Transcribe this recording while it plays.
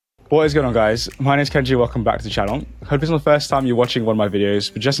What is going on, guys? My name is Kenji. Welcome back to the channel. I hope it's not the first time you're watching one of my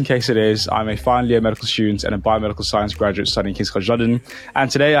videos, but just in case it is, I'm a final year medical student and a biomedical science graduate studying King's College London. And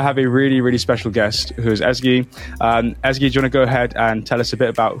today I have a really special guest who is Ezgi. Ezgi, do you want to go ahead and tell us a bit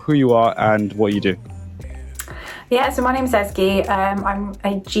about who you are and what you do? Yeah, so my name is Ezgi. I'm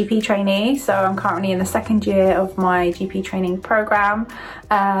a GP trainee, so I'm currently in the second year of my GP training program.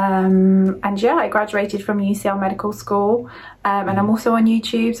 And yeah, I graduated from UCL Medical School, and I'm also on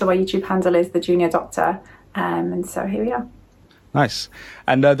YouTube, so my YouTube handle is The Junior Doctor, and so here we are. Nice.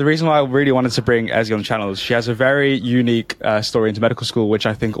 And the reason why I really wanted to bring Ezgi on the channel is she has a very unique story into medical school, which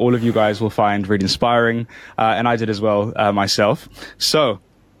I think all of you guys will find really inspiring, and I did as well myself. So,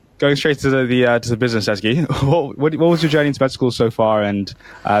 going straight to the business, Ezgi, what was your journey into med school so far, and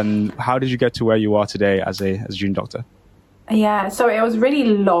how did you get to where you are today as a junior doctor? Yeah, so it was really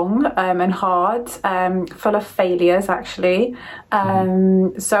long and hard, full of failures actually.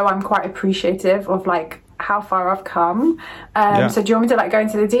 So I'm quite appreciative of like how far I've come. So do you want me to like go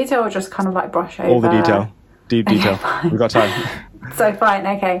into the detail or just kind of like brush over? All the detail, deep detail. We've got time. So fine,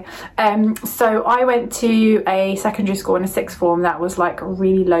 okay. So I went to a secondary school in a sixth form that was like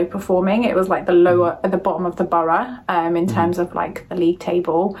really low performing. It was like the lower at the bottom of the borough in terms of like the league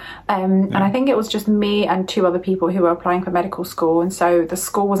table. And I think it was just me and two other people who were applying for medical school. And so the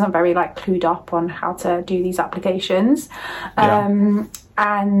school wasn't very like clued up on how to do these applications.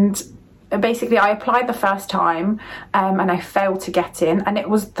 And basically I applied the first time and I failed to get in, and it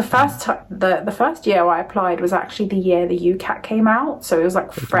was the first time the first year I applied was actually the year the UCAT came out, so it was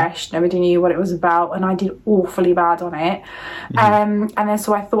like fresh, nobody knew what it was about, and I did awfully bad on it. And then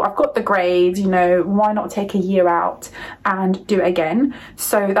so I thought, I've got the grades, you know, why not take a year out and do it again?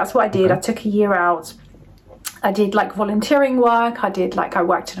 So that's what I did. I took a year out. I did like volunteering work, I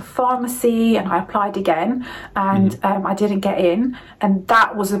worked in a pharmacy, and I applied again, and I didn't get in. And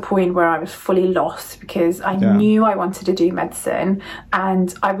that was the point where I was fully lost, because I knew I wanted to do medicine,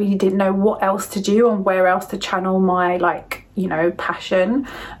 and I really didn't know what else to do and where else to channel my passion.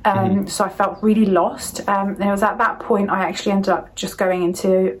 So I felt really lost. And it was at that point I actually ended up just going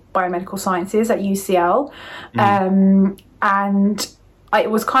into biomedical sciences at UCL. And it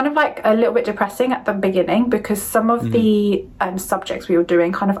was kind of like a little bit depressing at the beginning, because some of the subjects we were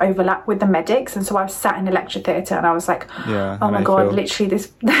doing kind of overlap with the medics, and so I was sat in the lecture theatre and I was like, oh my god, literally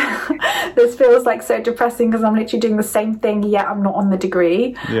this this feels like so depressing, because I'm literally doing the same thing yet I'm not on the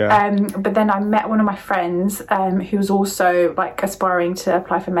degree. But then I met one of my friends who was also like aspiring to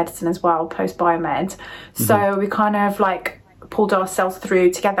apply for medicine as well, post biomed. So we kind of like pulled ourselves through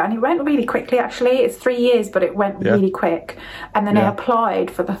together, and it went really quickly actually. It's 3 years, but it went really quick. And then I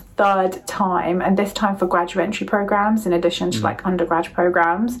applied for the third time, and this time for graduate entry programs in addition to like undergrad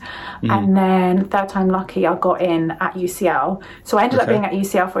programs. And then third time lucky, I got in at UCL. So I ended up being at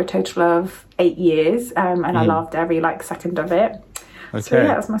UCL for a total of 8 years, and I loved every like second of it. So yeah,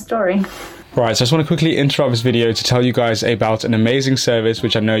 that's my story. Right, so I just want to quickly interrupt this video to tell you guys about an amazing service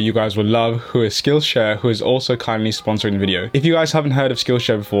which I know you guys will love, who is Skillshare, who is also kindly sponsoring the video. If you guys haven't heard of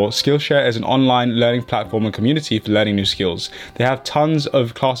Skillshare before, Skillshare is an online learning platform and community for learning new skills. They have tons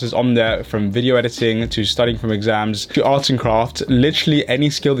of classes on there, from video editing to studying from exams to arts and crafts. Literally any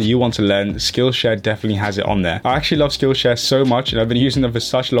skill that you want to learn, Skillshare definitely has it on there. I actually love Skillshare so much, and I've been using them for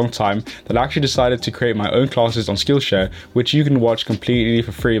such a long time that I actually decided to create my own classes on Skillshare, which you can watch completely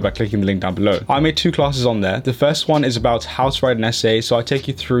for free by clicking the link down below. I made 2 classes on there. The first one is about how to write an essay, so I take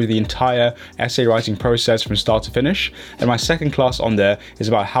you through the entire essay writing process from start to finish. And my second class on there is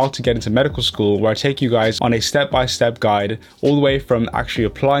about how to get into medical school, where I take you guys on a step-by-step guide all the way from actually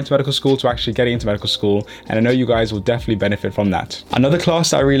applying to medical school to actually getting into medical school, and I know you guys will definitely benefit from that. Another class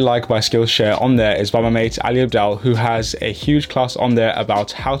that I really like by Skillshare on there is by my mate Ali Abdal, who has a huge class on there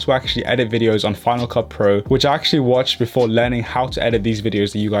about how to actually edit videos on Final Cut Pro, which I actually watched before learning how to edit these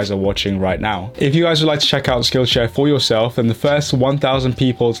videos that you guys are watching right now. If you guys would like to check out Skillshare for yourself, then the first 1,000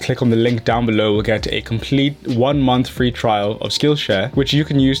 people to click on the link down below will get a complete 1-month free trial of Skillshare, which you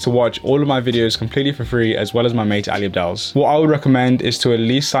can use to watch all of my videos completely for free, as well as my mate Ali Abdal's. What I would recommend is to at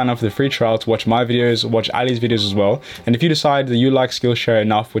least sign up for the free trial to watch my videos, watch Ali's videos as well. And if you decide that you like Skillshare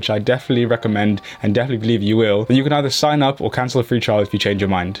enough, which I definitely recommend and definitely believe you will, then you can either sign up or cancel a free trial if you change your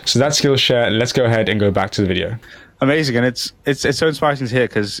mind. So that's Skillshare. Let's go ahead and go back to the video. Amazing, and it's so inspiring to hear,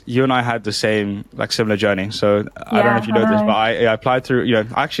 because you and I had the same similar journey. So I don't know if you know this, but I applied through.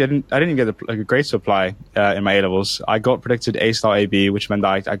 Actually I didn't even get the grades to apply in my A levels. I got predicted A-star AB, which meant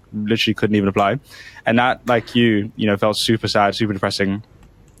that I literally couldn't even apply, and that felt super sad, super depressing.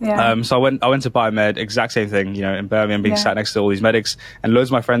 So I went to biomed, exact same thing, in Birmingham, being sat next to all these medics, and loads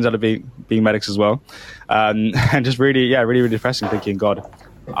of my friends ended up being medics as well, and just really depressing, thinking, God,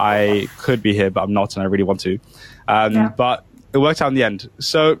 I could be here, but I'm not, and I really want to. But it worked out in the end.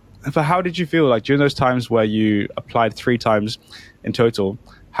 So, but how did you feel like during those times where you applied 3 times in total?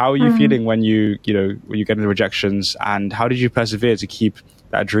 How are you feeling when you get the rejections, and how did you persevere to keep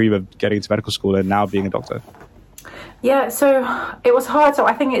that dream of getting into medical school and now being a doctor? Yeah, so it was hard. So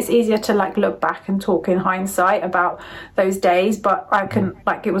I think it's easier to like look back and talk in hindsight about those days, but I can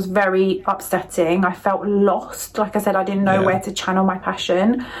like, it was very upsetting. I felt lost. Like I said, I didn't know where to channel my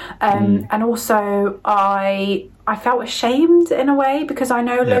passion. And also I felt ashamed in a way, because I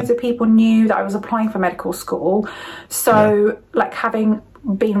know loads of people knew that I was applying for medical school. So like having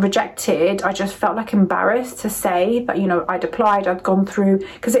being rejected, I just felt like embarrassed to say that, you know, I'd applied, I'd gone through,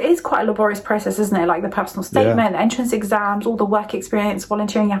 because it is quite a laborious process, isn't it? Like the personal statement, the entrance exams, all the work experience,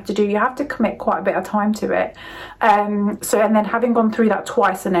 volunteering you have to commit quite a bit of time to it. And then having gone through that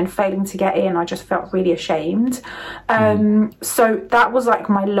twice and then failing to get in, I just felt really ashamed. So that was like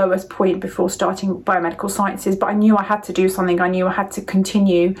my lowest point before starting biomedical sciences, but I knew I had to do something. I knew I had to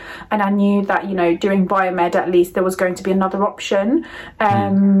continue, and I knew that, you know, doing biomed, at least there was going to be another option.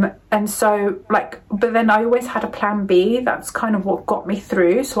 And so like, but then I always had a plan B. That's kind of what got me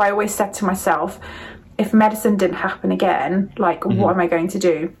through. So I always said to myself, if medicine didn't happen again, like what am I going to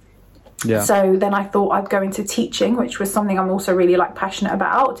do? So then I thought I'd go into teaching, which was something I'm also really like passionate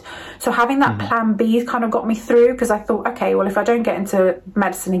about. So having that plan B kind of got me through, because I thought, okay, well, if I don't get into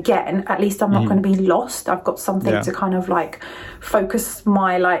medicine again, at least I'm not going to be lost. I've got something to kind of like focus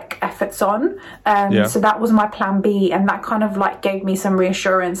my like efforts on. So that was my plan B, and that kind of like gave me some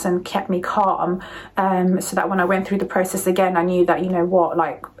reassurance and kept me calm. So that when I went through the process again, I knew that, you know what,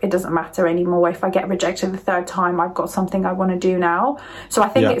 like it doesn't matter anymore. If I get rejected the 3rd time, I've got something I want to do now. So I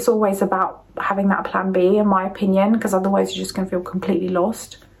think it's always about having that plan B, in my opinion, because otherwise you're just going to feel completely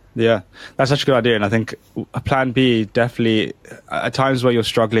lost. Yeah, that's such a good idea. And I think a plan B, definitely at times where you're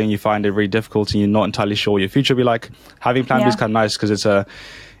struggling, you find it really difficult and you're not entirely sure what your future will be like, having plan B is kind of nice, because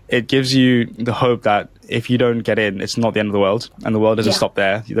it gives you the hope that if you don't get in, it's not the end of the world, and the world doesn't stop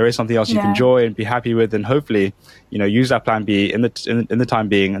there. There is something else you can enjoy and be happy with, and hopefully, you know, use that plan B in the time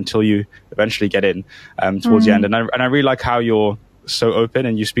being until you eventually get in towards the end. And I really like how you're so open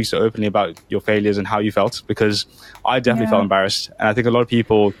and you speak so openly about your failures and how you felt, because I definitely felt embarrassed, and I think a lot of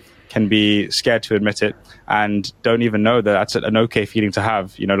people can be scared to admit it and don't even know that that's an okay feeling to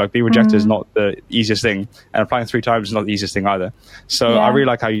have. You know, like being rejected is not the easiest thing, and applying 3 times is not the easiest thing either. So I really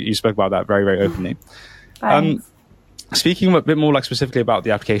like how you spoke about that very, very openly. Speaking a bit more like specifically about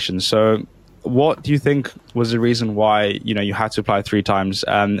the application, so what do you think was the reason why, you know, you had to apply 3 times,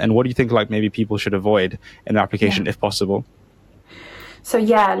 and what do you think like maybe people should avoid in the application if possible? So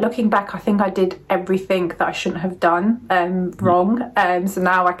yeah, looking back, I think I did everything that I shouldn't have done wrong. So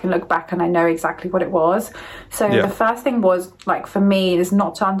now I can look back and I know exactly what it was. So the first thing was, like, for me, is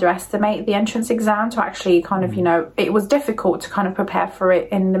not to underestimate the entrance exam, to actually kind of, you know, it was difficult to kind of prepare for it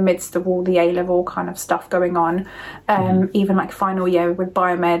in the midst of all the A-level kind of stuff going on. Even like final year with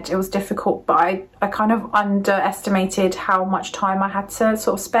biomed, it was difficult, but I kind of underestimated how much time I had to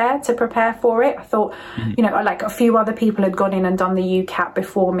sort of spare to prepare for it. I thought, you know, like a few other people had gone in and done the UCAT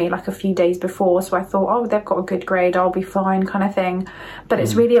before me, like a few days before. So I thought, oh, they've got a good grade, I'll be fine, kind of thing. But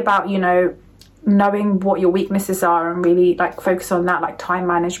it's really about, you know, knowing what your weaknesses are and really like focus on that, like time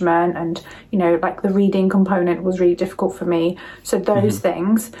management, and, you know, like the reading component was really difficult for me. So those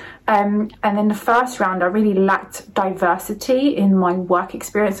things. And then the first round, I really lacked diversity in my work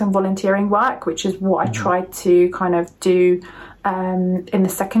experience and volunteering work, which is what I tried to kind of do in the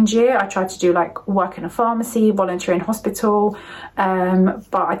second year. I tried to do like work in a pharmacy, volunteer in hospital,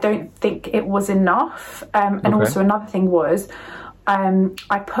 but I don't think it was enough. And also another thing was,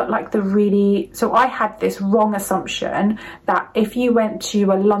 I put like so I had this wrong assumption that if you went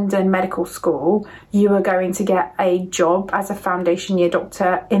to a London medical school, you were going to get a job as a foundation year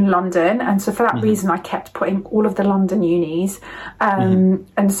doctor in London. And so for that reason, I kept putting all of the London unis. And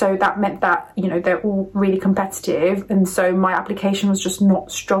so that meant that, you know, they're all really competitive. And so my application was just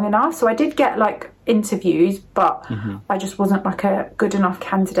not strong enough. So I did get like interviews, but I just wasn't like a good enough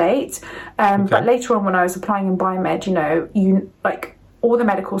candidate. But later on, when I was applying in biomed, you know, like all the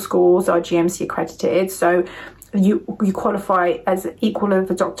medical schools are GMC accredited, so you qualify as equal of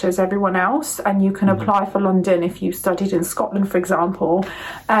a doctor as everyone else, and you can apply for London if you studied in Scotland, for example.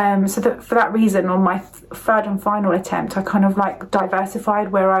 So that for that reason, on my third and final attempt, I kind of like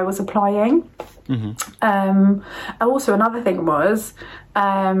diversified where I was applying. Also another thing was,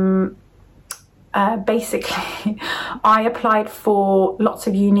 basically, I applied for lots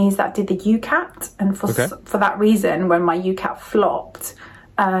of unis that did the UCAT, and for that reason, when my UCAT flopped,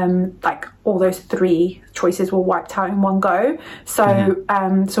 like all those 3 choices were wiped out in one go. So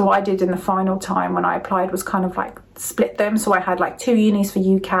so what I did in the final time when I applied was kind of like split them. So I had like 2 unis for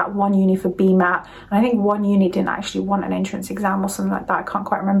UCAT, 1 uni for BMAT, and I think 1 uni didn't actually want an entrance exam or something like that. I can't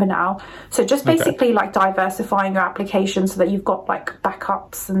quite remember now. So just basically like diversifying your application so that you've got like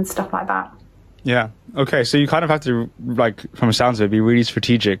backups and stuff like that. Yeah. Okay. So you kind of have to, like, from the sounds of it, be really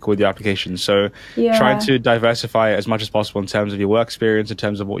strategic with your application. So trying to diversify it as much as possible in terms of your work experience, in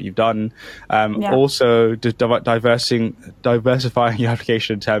terms of what you've done. Also, diversifying your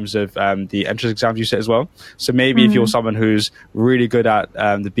application in terms of the entrance exams you set as well. So maybe if you're someone who's really good at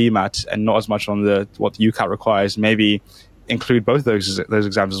the BMAT and not as much on what the UCAT requires, maybe include both those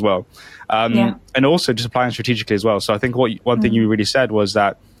exams as well. And also just applying strategically as well. So I think one thing you really said was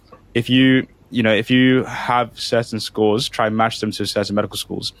that if you have certain scores, try and match them to certain medical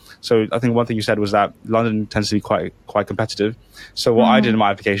schools. So I think one thing you said was that London tends to be quite competitive. So what I did in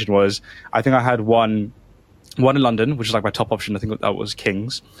my application was, I think I had one in London, which is like my top option. I think that was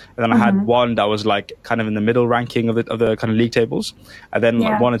King's. And then I had one that was like kind of in the middle ranking of the kind of league tables. And then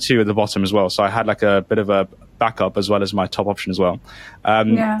like 1 or 2 at the bottom as well. So I had like a bit of a backup as well as my top option as well.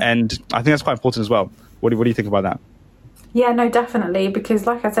 And I think that's quite important as well. What do you think about that? Yeah, no, definitely, because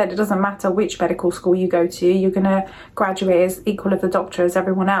like I said, it doesn't matter which medical school you go to, you're going to graduate as equal of a doctor as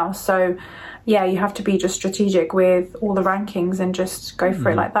everyone else. So yeah, you have to be just strategic with all the rankings and just go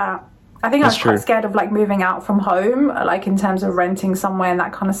for it like that. I think I was quite scared of like moving out from home, like in terms of renting somewhere and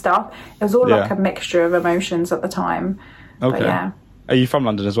that kind of stuff. It was all like a mixture of emotions at the time. Okay. But, yeah. Are you from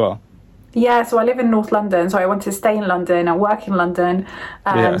London as well? Yeah, so I live in North London, so I wanted to stay in London and work in London.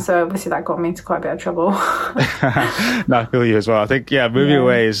 So obviously that got me into quite a bit of trouble. No, I feel you as well. I think moving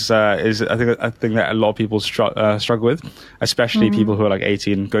away is I think that a lot of people struggle with, especially people who are like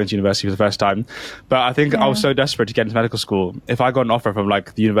 18 going to university for the first time. But I think I was so desperate to get into medical school. If I got an offer from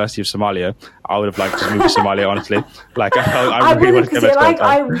like the University of Somalia, I would have like just moved to Somalia. Honestly, like I really want to get medical.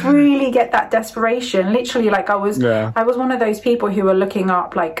 I really get that desperation. Literally, like I was one of those people who were looking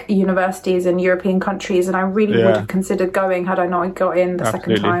up like universities in European countries, and I really would have considered going had I not got in the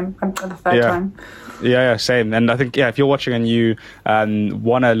third time. Yeah, same. And I think if you're watching and you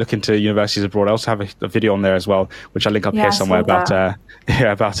want to look into universities abroad, I also have a video on there as well, which I'll link up here somewhere about going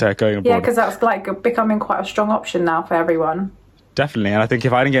abroad. Yeah, because that's like becoming quite a strong option now for everyone. Definitely. And I think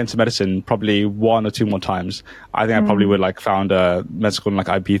if I didn't get into medicine probably 1 or 2 more times, I think I probably would like found a med school in like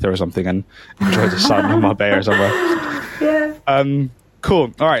Ibiza or something and enjoy the sun in Marbella or somewhere. Yeah.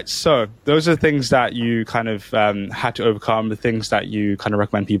 Cool. All right. So those are the things that you kind of had to overcome, the things that you kind of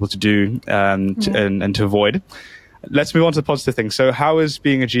recommend people to do and to avoid. Let's move on to the positive things. So how is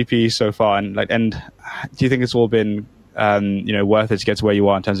being a GP so far? And do you think it's all been, worth it to get to where you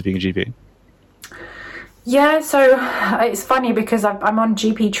are in terms of being a GP? Yeah, so it's funny because I'm on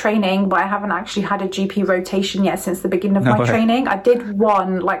GP training, but I haven't actually had a GP rotation yet since the beginning of my training. I did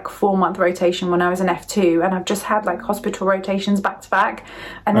one like 4-month rotation when I was an F2, and I've just had like hospital rotations back to back,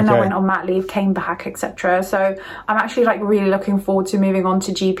 and then I went on mat leave, came back, etc. So I'm actually like really looking forward to moving on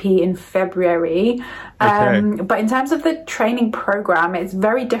to GP in February. But in terms of the training program, it's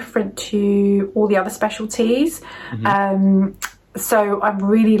very different to all the other specialties. So I'm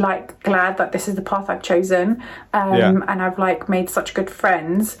really like glad that this is the path I've chosen, and I've like made such good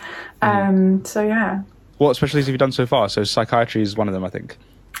friends. So yeah. What specialties have you done so far? So psychiatry is one of them, I think.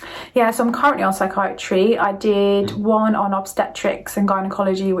 Yeah, so I'm currently on psychiatry. I did one on obstetrics and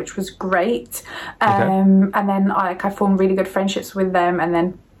gynecology, which was great. And then I formed really good friendships with them, and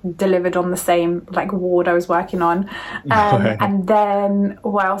then delivered on the same like ward I was working on, and then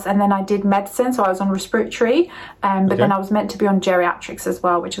what else? And then I did medicine, so I was on respiratory, but then I was meant to be on geriatrics as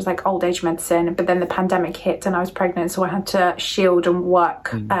well, which is like old age medicine, but then the pandemic hit and I was pregnant, so I had to shield and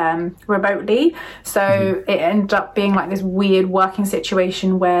work remotely, so it ended up being like this weird working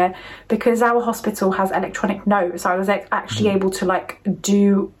situation where, because our hospital has electronic notes, I was like actually able to like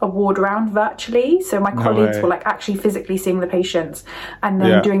do a ward round virtually, so my colleagues were like actually physically seeing the patients and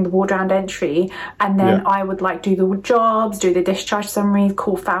then doing the ward round entry, and then I would like do the jobs, do the discharge summaries,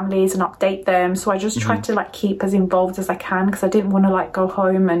 call families and update them. So I just tried to like keep as involved as I can, because I didn't want to like go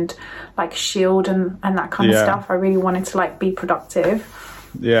home and like shield and that kind of stuff. I really wanted to like be productive.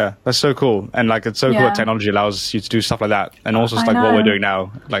 Yeah, that's so cool. And like it's so cool that technology allows you to do stuff like that, and also it's like what we're doing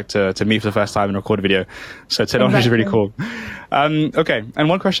now, like to meet for the first time and record a video. So technology is really cool. Okay, and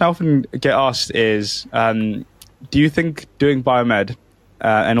one question I often get asked is, do you think doing biomed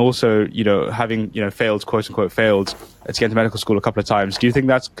and also, having, failed, quote unquote, failed to get into medical school a couple of times, do you think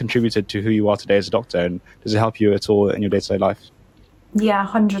that's contributed to who you are today as a doctor? And does it help you at all in your day-to-day life? Yeah,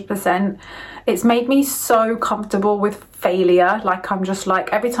 100%. It's made me so comfortable with failure. Like, I'm just like,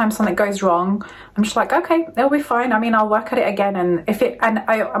 every time something goes wrong, I'm just like, okay, it'll be fine. I mean, I'll work at it again. And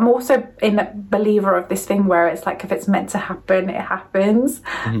I'm also a believer of this thing where it's like, if it's meant to happen, it happens,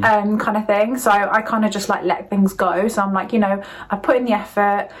 kind of thing. So I kind of just like let things go. So I'm like, you know, I put in the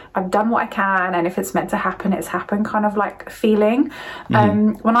effort, I've done what I can, and if it's meant to happen, it's happened, kind of like feeling.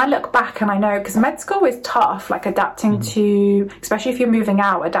 When I look back, and I know, because med school is tough, like adapting to, especially if you're moving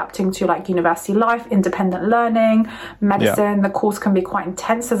out, adapting to like university life, independent learning, medicine, the course can be quite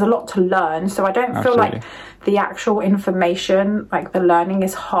intense. There's a lot to learn. So I don't feel like the actual information, like the learning,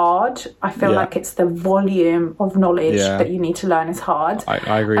 is hard. I feel like it's the volume of knowledge that you need to learn is hard.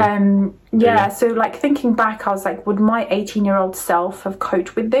 I agree. So like thinking back, I was like, would my 18-year-old self have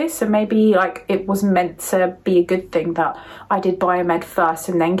coped with this? So maybe like it was meant to be a good thing that I did biomed first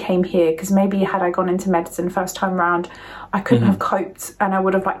and then came here, because maybe had I gone into medicine first time round, I couldn't have coped and I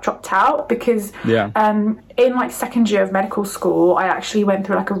would have like dropped out, because in like second year of medical school, I actually went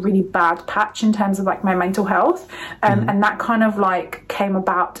through like a really bad patch in terms of like my mental health, and that kind of like came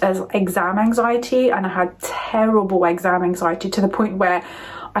about as exam anxiety, and I had terrible exam anxiety to the point where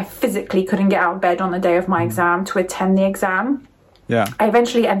I physically couldn't get out of bed on the day of my exam to attend the exam. I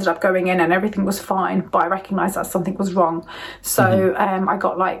eventually ended up going in and everything was fine, but I recognised that something was wrong. So I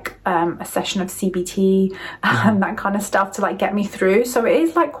got like a session of CBT and that kind of stuff to like get me through. So it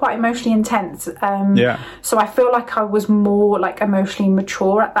is like quite emotionally intense. So I feel like I was more like emotionally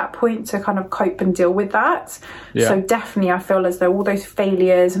mature at that point to kind of cope and deal with that. So definitely I feel as though all those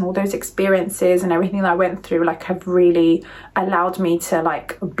failures and all those experiences and everything that I went through like have really allowed me to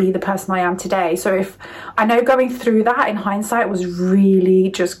like be the person I am today. So if I know going through that in hindsight was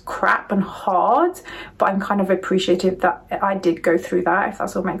really just crap and hard, but I'm kind of appreciative that I did go through that, if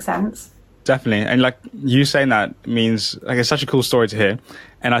that all makes sense. Definitely. And like you saying that means like it's such a cool story to hear.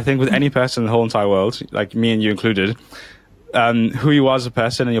 And I think with any person in the whole entire world, like me and you included, who you are as a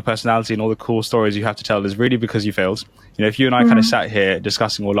person and your personality and all the cool stories you have to tell is really because you failed. You know, if you and I kind of sat here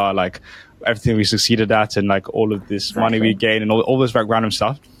discussing all our like everything we succeeded at and like all of this money we gained and all this like random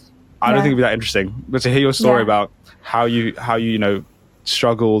stuff, I don't think it'd be that interesting. But to hear your story about how you you know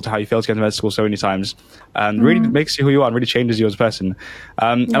struggled, how you failed to get into med school so many times, really makes you who you are and really changes you as a person.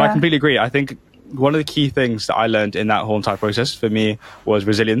 And I completely agree. I think one of the key things that I learned in that whole entire process for me was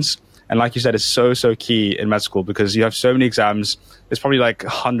resilience. And like you said, it's so key in med school because you have so many exams. There's probably like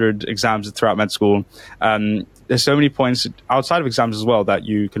 100 exams throughout med school. There's so many points outside of exams as well that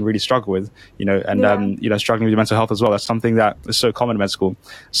you can really struggle with, you know, and, you know, struggling with your mental health as well. That's something that is so common in med school.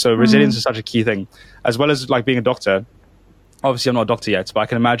 So resilience is such a key thing, as well as like being a doctor. Obviously, I'm not a doctor yet, but I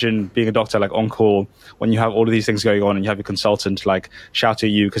can imagine being a doctor like on call when you have all of these things going on and you have your consultant like shout at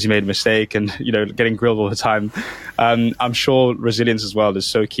you because you made a mistake and, you know, getting grilled all the time. I'm sure resilience as well is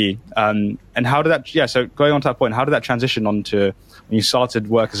so key. And how did that, so going on to that point, how did that transition on to when you started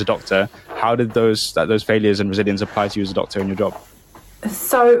work as a doctor? How did those failures and resilience apply to you as a doctor in your job?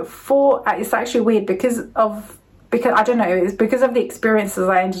 So it's actually weird because I don't know, it's because of the experiences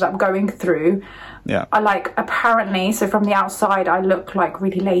I ended up going through. I like apparently, so from the outside I look like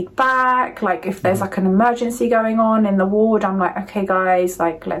really laid back, like if there's like an emergency going on in the ward, I'm like, okay guys,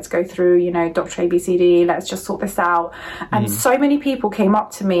 like let's go through, you know, Dr. ABCD, let's just sort this out. And so many people came up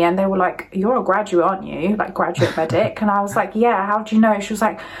to me and they were like, you're a graduate, aren't you, like graduate medic? And I was like, yeah, how do you know? She was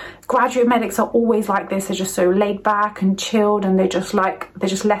like, graduate medics are always like this, they're just so laid back and chilled, and they're just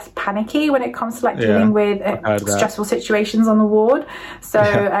less panicky when it comes to like dealing with stressful situations on the ward. So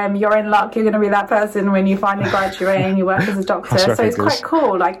you're in luck, you're going to be that person when you finally graduate and you work as a doctor. So it's quite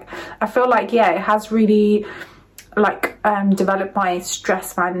cool. Like I feel like it has really like developed my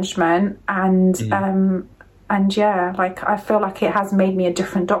stress management and like I feel like it has made me a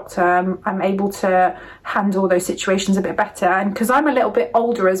different doctor. I'm able to handle those situations a bit better, and because I'm a little bit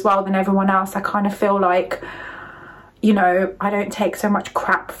older as well than everyone else, I kind of feel like, you know, I don't take so much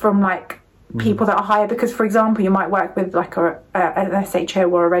crap from like people that are higher, because for example you might work with like an SHO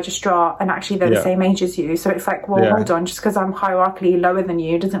or a registrar and actually they're the same age as you, so it's like, well hold on, just because I'm hierarchically lower than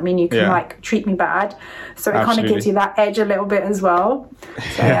you doesn't mean you can like treat me bad. So it kind of gives you that edge a little bit as well.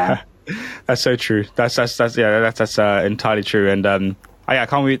 So, that's so true. That's entirely true. And I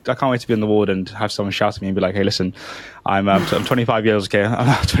can't wait to be on the ward and have someone shout at me and be like, hey listen, I'm 25 years okay,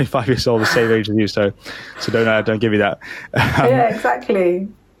 I'm 25 years old, the same age as you, so don't give me that. Exactly.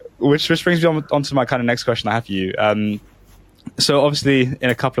 Which brings me on to my kind of next question I have for you. So obviously in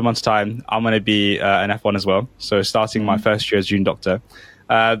a couple of months time I'm going to be an F1 as well, so starting my first year as junior doctor.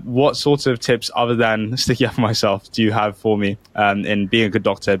 What sorts of tips other than sticking up for myself do you have for me in being a good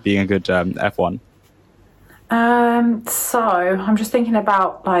doctor, being a good F1? So I'm just thinking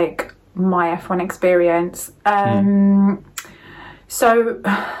about like my F1 experience. So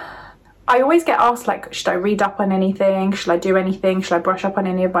I always get asked, like, should I read up on anything? Should I do anything? Should I brush up on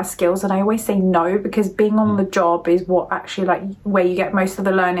any of my skills? And I always say no, because being on the job is what actually, like, where you get most of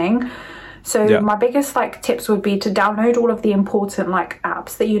the learning. So my biggest, like, tips would be to download all of the important, like,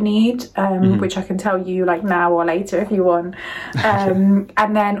 apps that you need, which I can tell you, like, now or later if you want.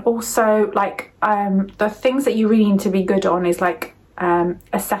 And then also, like, the things that you really need to be good on is, like,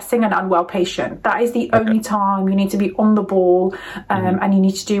 assessing an unwell patient. That is the only time you need to be on the ball, and you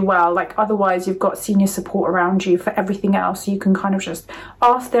need to do well. Like, otherwise you've got senior support around you for everything else. You can kind of just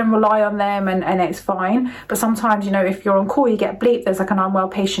ask them, rely on them, and it's fine. But sometimes, you know, if you're on call, you get bleeped, there's like an unwell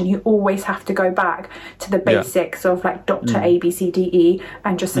patient, you always have to go back to the basics of, like, Dr. A, B, C, D, E,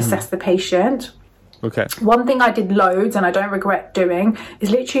 and just assess the patient. Okay. One thing I did loads and I don't regret doing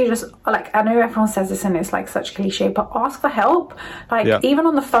is literally just, like, I know everyone says this and it's like such cliche, but ask for help. Like, even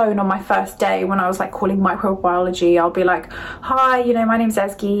on the phone on my first day when I was, like, calling microbiology, I'll be like, hi, you know, my name's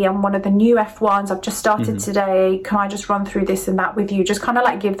Ezgi, I'm one of the new F1s, I've just started today, can I just run through this and that with you? Just kind of,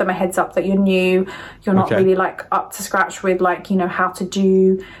 like, give them a heads up that you're new, you're not really, like, up to scratch with, like, you know, how to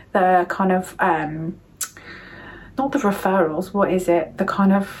do the kind of not the referrals, what is it, the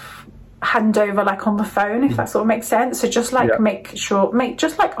kind of handover, like, on the phone, if that sort of makes sense. So just, like,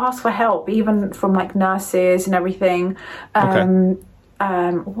 just, like, ask for help, even from, like, nurses and everything.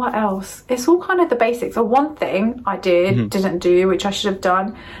 What else? It's all kind of the basics. Or one thing I didn't do, which I should have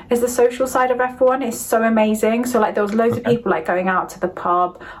done, is the social side of F1 is so amazing. So, like, there was loads of people, like, going out to the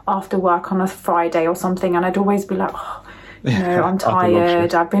pub after work on a Friday or something, and I'd always be like, oh, you know, I'm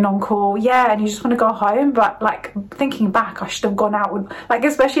tired, I've been on call, and you just want to go home. But, like, thinking back, I should have gone out with, like,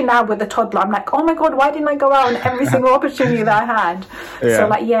 especially now with the toddler, I'm like, oh my god, why didn't I go out on every single opportunity that I had? So,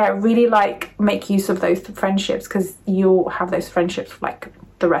 like, really, like, make use of those friendships, because you'll have those friendships for, like,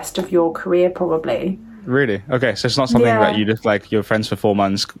 the rest of your career probably. Really? Okay, so it's not something that you just, like, you're friends for 4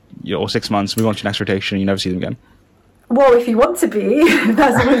 months or 6 months, move on to your next rotation, you never see them again. Well, if you want to be, if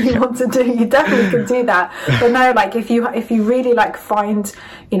that's what you want to do, you definitely can do that. But no, like, if you really, like, find,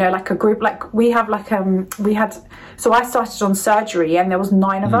 you know, like, a group, like, we have, like, so I started on surgery and there was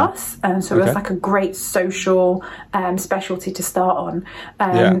 9 of us, and so it was, like, a great social specialty to start on,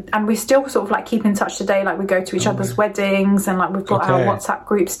 and we still sort of, like, keep in touch today. Like, we go to each other's weddings, and, like, we've got our WhatsApp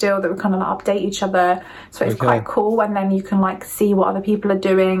group still that we kind of, like, update each other, so it's quite cool. And then you can, like, see what other people are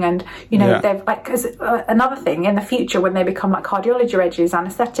doing, and, you know, they've, like, because another thing in the future, when they become, like, cardiology regis,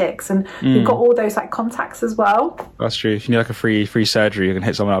 anaesthetics, and you've got all those, like, contacts as well. That's true. If you need, like, a free surgery, you can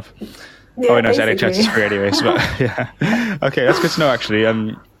hit someone up. Oh, no, NHS is free anyways, but okay, that's good to know, actually.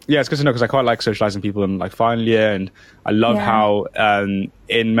 It's good to know, because I quite like socializing people in, like, final year, and I love how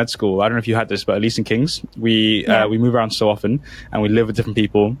in med school, I don't know if you had this, but at least in King's, we move around so often and we live with different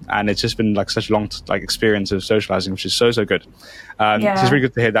people, and it's just been, like, such a long like experience of socializing, which is so good. So it's really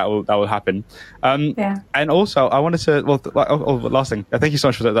good to hear that will happen. And also I wanted to, last thing, thank you so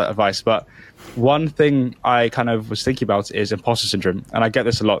much for that advice, but one thing I kind of was thinking about is imposter syndrome, and I get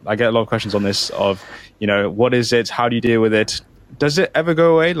this a lot. I get a lot of questions on this of, you know, what is it, how do you deal with it? Does it ever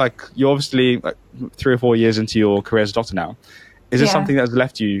go away? Like, you're obviously, like, 3 or 4 years into your career as a doctor now. Is it something that's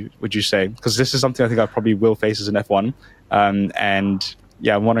left you, would you say? Because this is something I think I probably will face as an F1. And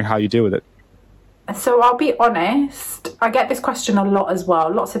I'm wondering how you deal with it. So I'll be honest, I get this question a lot as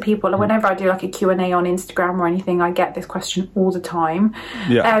well. Lots of people, whenever I do, like, a Q&A on Instagram or anything, I get this question all the time.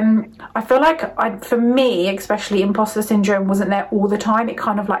 I feel like, for me, especially, imposter syndrome wasn't there all the time. It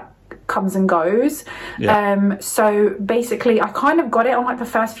kind of, like, comes and goes. So basically I kind of got it on, like, the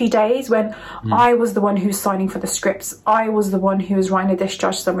first few days when I was the one who's signing for the scripts. I was the one who was writing a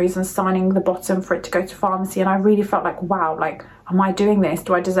discharge for some reason, signing the bottom for it to go to pharmacy, and I really felt like, wow, like, am I doing this?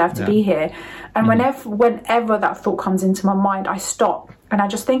 Do I deserve to be here? And whenever that thought comes into my mind, I stop and I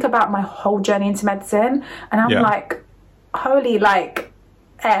just think about my whole journey into medicine, and I'm like, holy, like,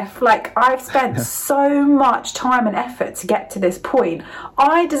 like, I've spent so much time and effort to get to this point.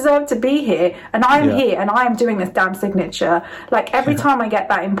 I deserve to be here, and I'm here, and I am doing this damn signature. Like, every time I get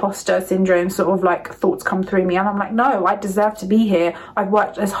that imposter syndrome sort of, like, thoughts come through me, and I'm like, no, I deserve to be here. I've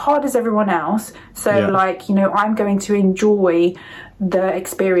worked as hard as everyone else, so like, you know, I'm going to enjoy the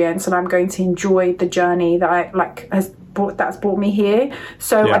experience, and I'm going to enjoy the journey that I, like, that's brought me here.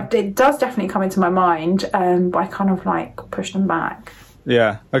 So it does definitely come into my mind, but I kind of, like, push them back.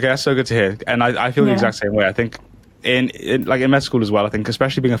 Yeah. Okay, that's so good to hear. And I feel the exact same way. I think in med school as well, I think,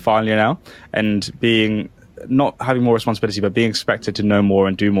 especially being a final year now and being not having more responsibility, but being expected to know more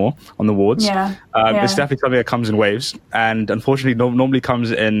and do more on the wards. It's definitely something that comes in waves, and unfortunately normally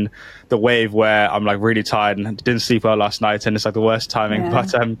comes in the wave where I'm like really tired and didn't sleep well last night, and it's like the worst timing.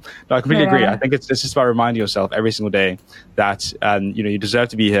 But no, I completely agree. I think it's just about reminding yourself every single day that you deserve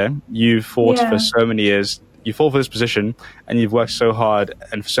to be here. You've fought for so many years. You fought for this position, and you've worked so hard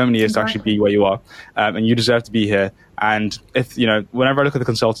and for so many years to actually be where you are, and you deserve to be here. And if whenever I look at the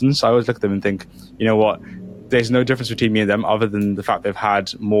consultants, I always look at them and think, you know what, there's no difference between me and them other than the fact they've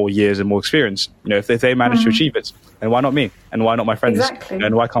had more years and more experience. If they manage to achieve it, then why not me? And why not my friends?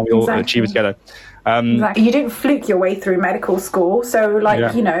 And why can't we all achieve it together? You didn't fluke your way through medical school, so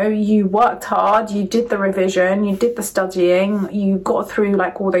you worked hard, you did the revision, you did the studying, you got through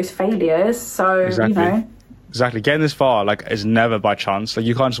like all those failures. So Exactly. Getting this far, is never by chance.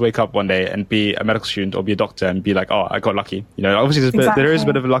 You can't just wake up one day and be a medical student or be a doctor and be like, oh, I got lucky. Obviously there is a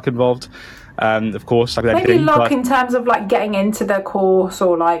bit of luck involved, of course. Maybe luck in terms of getting into the course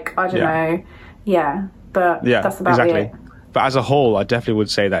or I don't know. But that's about it. But as a whole, I definitely would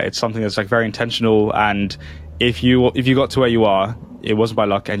say that it's something that's very intentional. And if you got to where you are, it wasn't by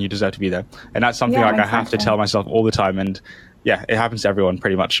luck, and you deserve to be there. And that's something I have to tell myself all the time. And it happens to everyone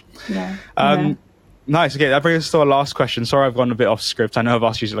pretty much. Nice. Okay, that brings us to our last question. Sorry, I've gone a bit off script. I know I've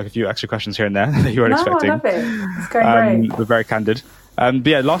asked you a few extra questions here and there that you weren't expecting. I love it. It's going great. We're very candid.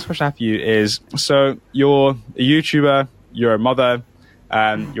 But last question I have for you is: so you're a YouTuber, you're a mother,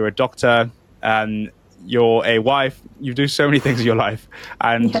 you're a doctor, you're a wife. You do so many things in your life.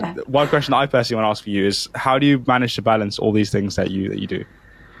 And one question that I personally want to ask for you is: how do you manage to balance all these things that you do?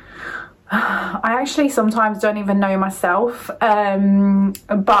 I actually sometimes don't even know myself,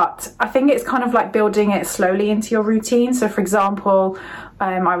 but I think it's kind of like building it slowly into your routine. So for example,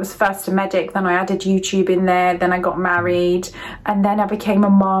 I was first a medic, then I added YouTube in there, then I got married, and then I became a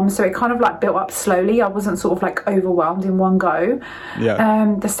mom. So it kind of built up slowly. I wasn't sort of overwhelmed in one go.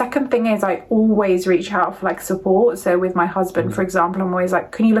 The second thing is I always reach out for support. So with my husband, for example, I'm always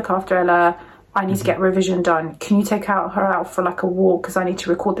like, can you look after Ella? I need to get revision done. Can you take her out for a walk because I need to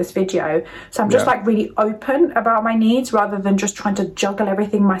record this video? So I'm just really open about my needs rather than just trying to juggle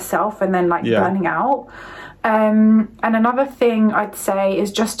everything myself and then burning out. And another thing I'd say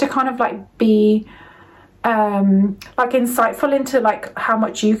is just to kind of be insightful into how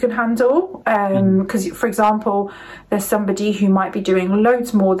much you can handle, because for example, there's somebody who might be doing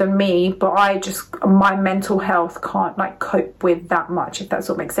loads more than me, but my mental health can't cope with that much, if that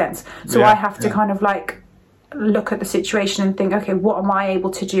sort of makes sense. So I have to kind of look at the situation and think, okay, what am I able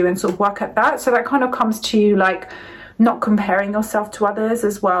to do, and sort of work at that. So that kind of comes to not comparing yourself to others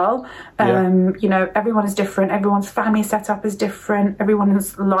as well. Everyone is different, everyone's family setup is different,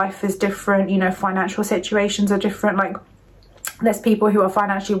 everyone's life is different, financial situations are different. There's people who are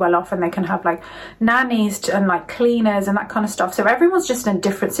financially well off and they can have nannies and cleaners and that kind of stuff. So everyone's just in a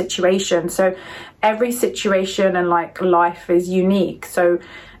different situation. So every situation and life is unique. So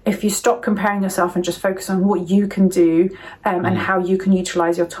if you stop comparing yourself and just focus on what you can do and how you can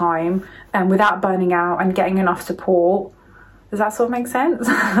utilize your time without burning out and getting enough support, does that sort of make sense?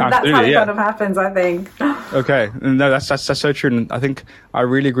 That's how it kind of happens, I think. Okay, no, that's so true. And I think I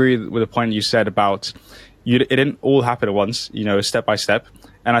really agree with the point you said about it didn't all happen at once, step by step.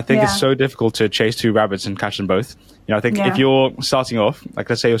 And I think it's so difficult to chase two rabbits and catch them both. I think if you're starting off,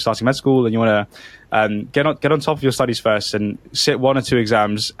 let's say you're starting med school and you want to get on top of your studies first and sit 1 or 2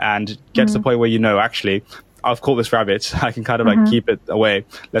 exams and get to the point where actually, I've caught this rabbit. I can kind of keep it away.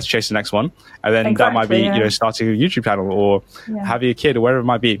 Let's chase the next one. And then that might be, starting a YouTube channel or having a kid or whatever it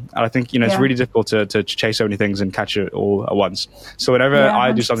might be. And I think, it's really difficult to chase so many things and catch it all at once. So whenever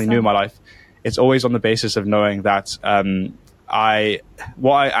I do something new in my life, it's always on the basis of knowing that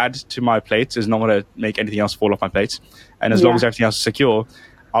what I add to my plate is not going to make anything else fall off my plate. And as long as everything else is secure,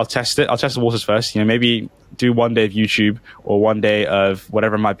 I'll test it. I'll test the waters first. Maybe do 1 day of YouTube or 1 day of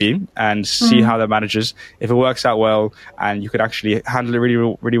whatever it might be and see how that manages. If it works out well and you could actually handle it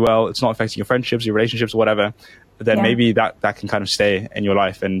really, really well, it's not affecting your friendships, your relationships or whatever, then maybe that can kind of stay in your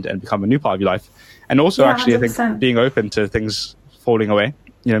life and become a new part of your life. And also actually, 100%. I think being open to things falling away.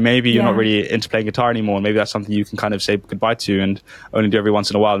 Maybe you're not really into playing guitar anymore. And maybe that's something you can kind of say goodbye to and only do every once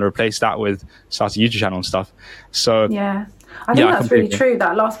in a while and replace that with starting a YouTube channel and stuff. So I think that's really true.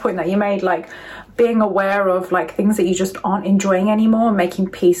 That last point that you made, being aware of things that you just aren't enjoying anymore and making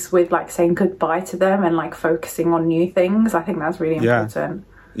peace with saying goodbye to them and focusing on new things. I think that's really important.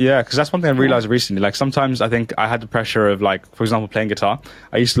 Yeah, because that's one thing I realized recently. Sometimes I think I had the pressure of for example, playing guitar.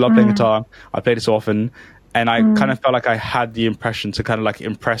 I used to love playing guitar. I played it so often. And I kind of felt like I had the impression to kind of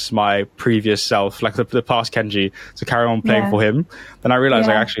impress my previous self, the past Kenji, to carry on playing for him. Then I realized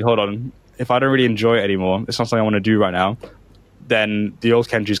actually, hold on, if I don't really enjoy it anymore, it's not something I want to do right now, then the old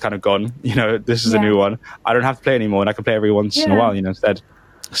Kenji's kind of gone. You know, this is a new one. I don't have to play anymore, and I can play every once in a while, you know, instead.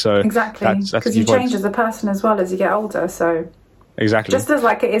 So exactly, because you change as a person as well as you get older. So exactly, just as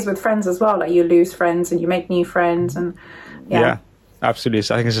like it is with friends as well, like you lose friends and you make new friends, and absolutely.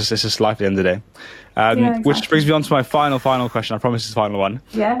 So I think it's just life at the end of the day. Exactly. Which brings me on to my final question. I promise it's the final one.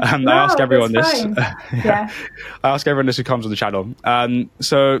 Yeah. I ask everyone this. I ask everyone this who comes on the channel.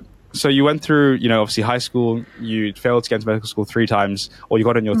 So you went through, you know, obviously high school, you failed to get into medical school 3 times, or you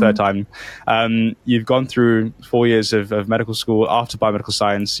got in your third time. You've gone through 4 years of medical school after biomedical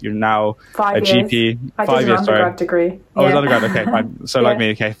science. You're now 5 years. GP. I did an undergrad degree. Oh, it was undergrad, okay, fine. So like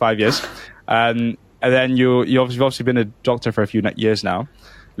me, okay, 5 years. And then you've obviously been a doctor for a few years now.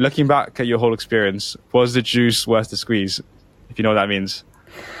 Looking back at your whole experience, was the juice worth the squeeze, if you know what that means?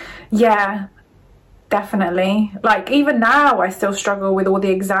 Yeah, definitely. Like even now I still struggle with all the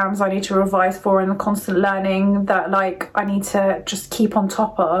exams I need to revise for and the constant learning that like I need to just keep on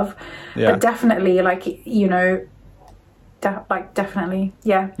top of. But definitely, like, you know, definitely,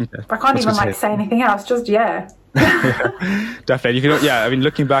 okay. I can't even like say anything else, just definitely. You can, I mean,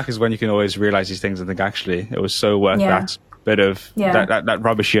 looking back is when you can always realize these things and think, actually, it was so worth that bit of that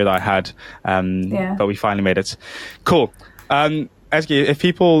rubbish year that I had. But we finally made it. Cool. Ezgi, if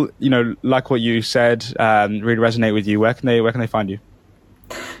people, you know, like what you said, really resonate with you, where can they find you?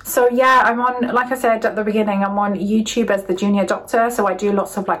 So I'm on, like I said at the beginning, I'm on YouTube as the junior doctor. So I do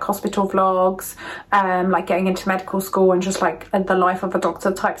lots of like hospital vlogs, like getting into medical school and just like the life of a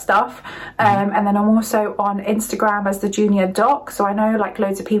doctor type stuff. And then I'm also on Instagram as the junior doc. So I know like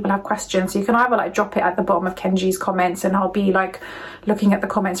loads of people have questions. So you can either like drop it at the bottom of Kenji's comments and I'll be like looking at the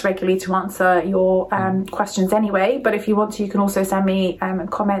comments regularly to answer your questions anyway. But if you want to, you can also send me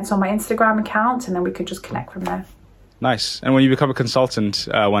comments on my Instagram account and then we could just connect from there. Nice. And when you become a consultant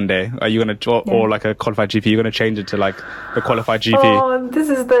one day, are you going to, or like a qualified GP, you're going to change it to like the qualified GP? Oh, this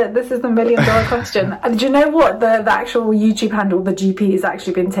is the $1 million question. Do you know what? The actual YouTube handle, the GP, has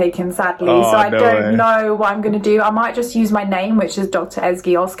actually been taken, sadly. So I don't know what I'm going to do. I might just use my name, which is Dr.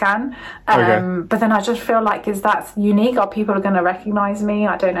 Ezgi Ozcan. But then I just feel like, is that unique? Are people going to recognize me?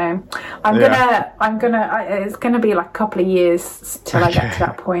 I don't know. It's going to be like a couple of years till I get to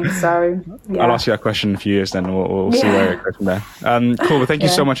that point. So I'll ask you that question in a few years then. We'll see where it goes from there. Cool. Well, thank you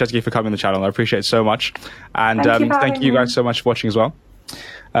so much, Ezgi, for coming on the channel. I appreciate it so much. And thank you guys so much for watching as well.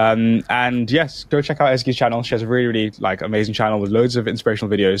 And yes, go check out Ezgi's channel. She has a really, really like amazing channel with loads of inspirational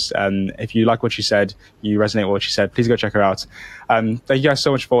videos. And if you like what she said, you resonate with what she said, please go check her out. Thank you guys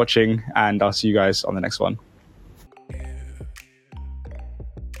so much for watching, and I'll see you guys on the next one.